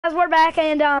Guys, we're back,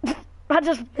 and I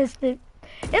just missed it.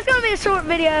 It's gonna be a short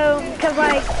video because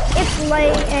like it's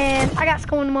late and I got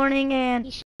school in the morning. And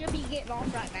you should be getting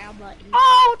off right now, but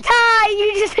oh, Ty,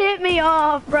 you just hit me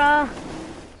off, bruh.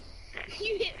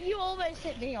 You almost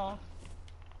hit me off.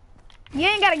 You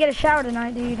ain't gotta get a shower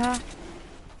tonight, dude, huh?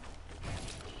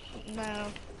 No.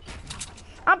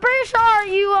 I'm pretty sure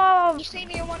you You see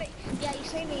me in one of you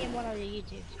see me in one of the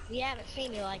YouTubes. You haven't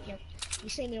seen me like it. You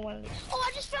see me in one of these. Oh,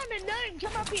 I just found a gnome.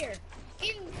 Come up here.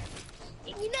 You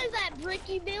know that brick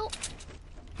you built?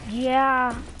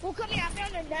 Yeah. Well, come here. I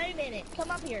found a gnome in it.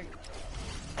 Come up here.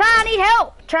 Ty, I need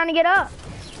help trying to get up.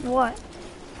 What?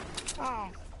 Oh,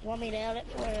 you want me to edit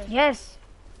for you? Yes.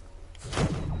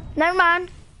 Never mind.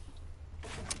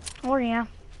 Oh yeah.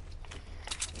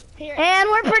 Here. And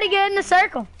we're pretty good in the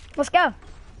circle. Let's go.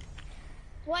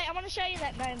 Wait, I want to show you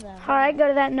that gnome though. All right, go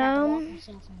to that gnome.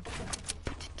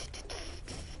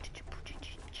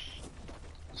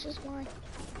 This is why.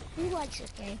 Who likes this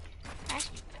game?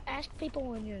 Ask people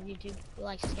on your YouTube who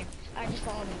likes this game. Alright, just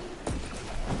follow me.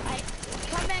 Alright,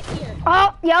 come back here.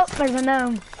 Oh, yep, there's a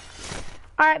gnome.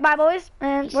 Alright, bye boys,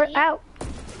 and we're out.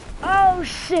 Oh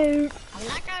shoot. I'm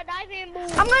not gonna dive in, boy.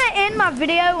 I'm gonna end my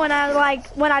video when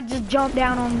I just jump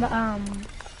down on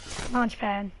the launch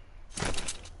pad.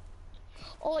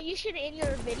 Oh, you should end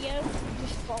your video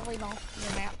just falling off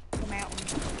the mountain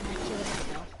and killing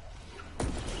yourself.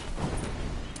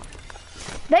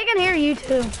 They can hear you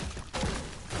too.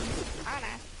 I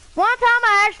know. One time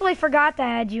I actually forgot to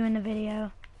add you in the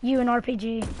video. You and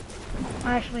RPG.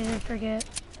 I actually did forget.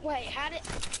 Wait, how did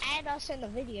add us in the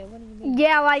video? What do you mean?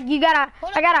 Yeah, like you gotta.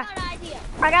 Hold I got an idea.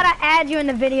 add you in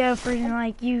the video for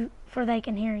for they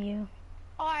can hear you.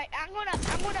 Alright, I'm gonna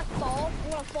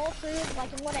fall through,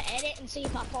 like I'm gonna edit and see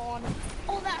if I fall on it.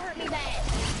 Oh, that hurt me bad.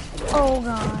 Oh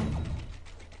god.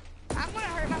 I'm gonna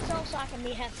hurt myself so I can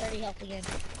have 30 health again.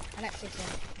 I'm at 6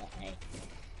 health, but hey.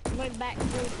 I'm going back to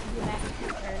 30.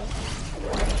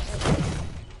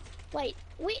 Wait,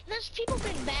 there's people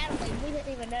been battling, we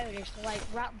didn't even notice, like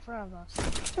right in front of us.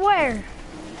 Where?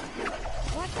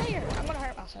 Right there. I'm gonna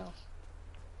hurt myself.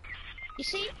 You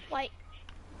see? Like,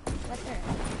 right there.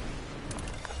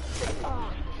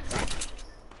 Oh, crap.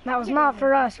 That was not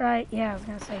for us, right? Yeah, I was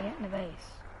gonna say get in the base.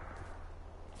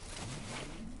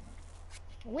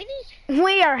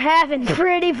 We are having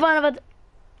pretty fun of it.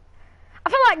 I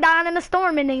feel like dying in a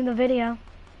storm ending the video.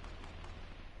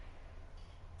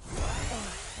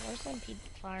 Oh, there's some people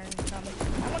firing coming.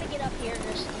 I want to get up here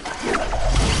just.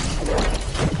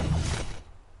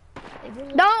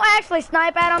 Don't actually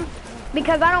snipe at them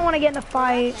because I don't want to get in a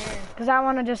fight. Because I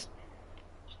want to just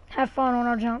have fun on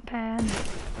our jump pad.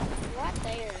 Right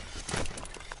there.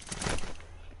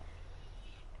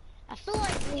 I feel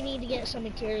like we need to get some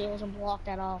materials and block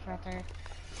that off right there.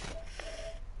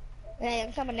 Hey,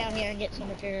 I'm coming down here and get some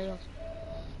materials.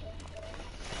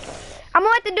 I'm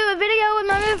going to have to do a video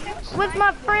with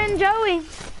my friend Joey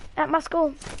at my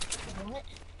school. What?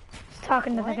 He's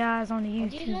talking to the guys on the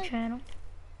YouTube channel.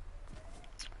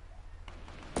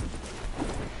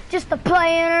 Just a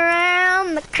playing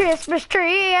around the Christmas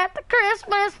tree at the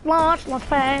Christmas launch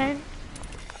pad.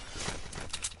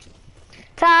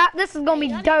 Ty, this is gonna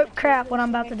be dope crap what I'm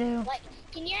about to do. Like,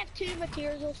 can you have 2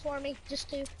 materials for me?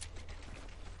 Just 2?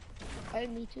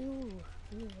 Only 2. Ooh,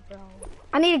 bro.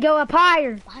 I need to go up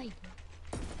higher. Bye.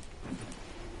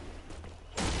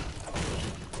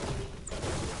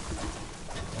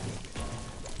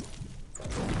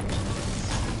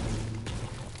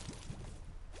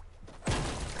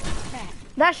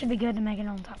 That should be good to make it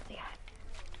on top of the eye.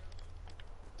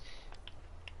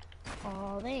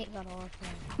 Oh, they ain't got all of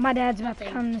them. My dad's about to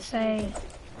come to say.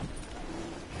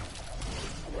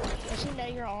 Does he know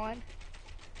you're on?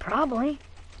 Probably.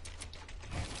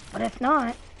 But if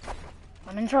not,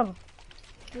 I'm in trouble.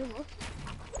 Dude,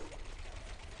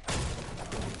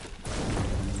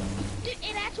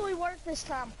 it actually worked this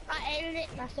time. I edited it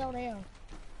and I fell down.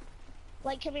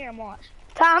 Like, come here and watch.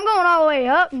 Ty, I'm going all the way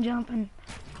up and jumping.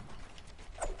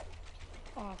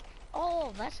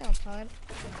 Oh, that sounds fun.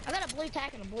 I got a blue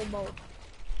tack and a blue bolt.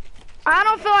 I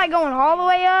don't feel like going all the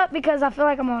way up because I feel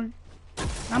like I'm going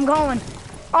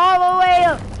all the way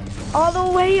up. All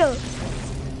the way up.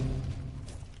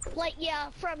 Like, yeah,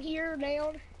 from here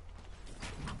down.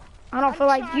 I don't feel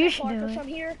like you should do it. From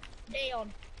here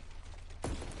down.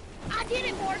 I did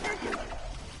it, Parker.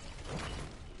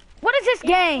 What is this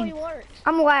game? It works.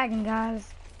 I'm lagging,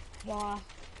 guys. Why?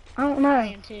 I don't know. I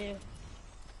am too.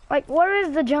 Like, where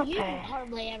is the jump You pad?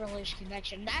 hardly ever lose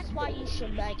connection. That's why you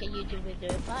should make a YouTube video.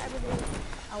 If I ever do,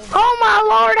 I will. Oh my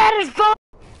lord, that is fun!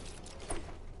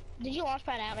 Did you launch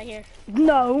pad out of here?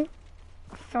 No.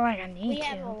 I feel like I need to. We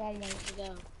have a long way to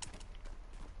go.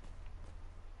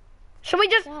 Should we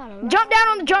just jump down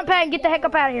on the jump pad and get the heck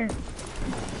up out of here?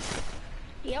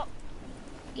 Yep.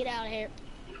 Get out of here.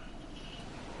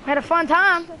 Had a fun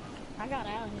time. I got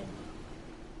out of here.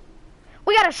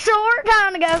 We got a short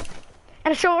time to go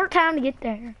and a short time to get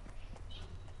there.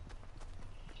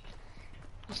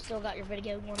 You still got your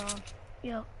video going on?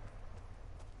 Yep.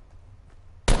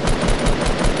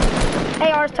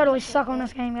 ARs totally suck on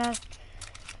this game, guys.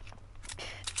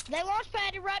 They launch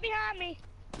padded right behind me.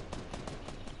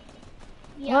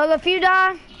 Yep. Well, if you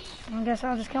die, I guess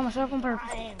I'll just kill myself on purpose.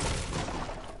 I am.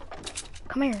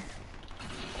 Come here.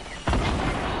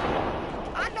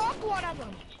 I knocked one of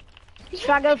them. Should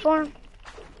I go for him?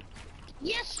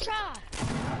 Yes, try.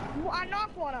 I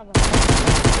knocked one of them.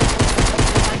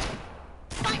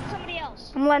 Fight somebody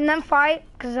else. I'm letting them fight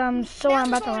because I'm so I'm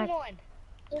about to lag.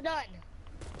 They're done.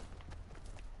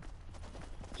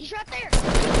 He's right there.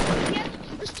 Yeah,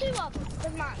 there's two of them.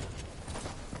 Never mind.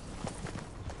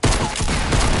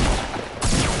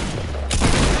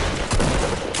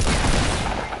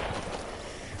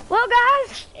 Well,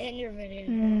 guys, in your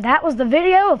video. That was the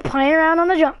video of playing around on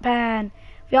the jump pad.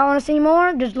 If y'all want to see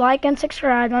more, just like and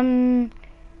subscribe. I'm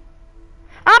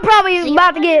probably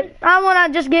about to get, I want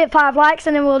to just get 5 likes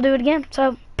and then we'll do it again.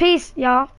 So, peace, y'all.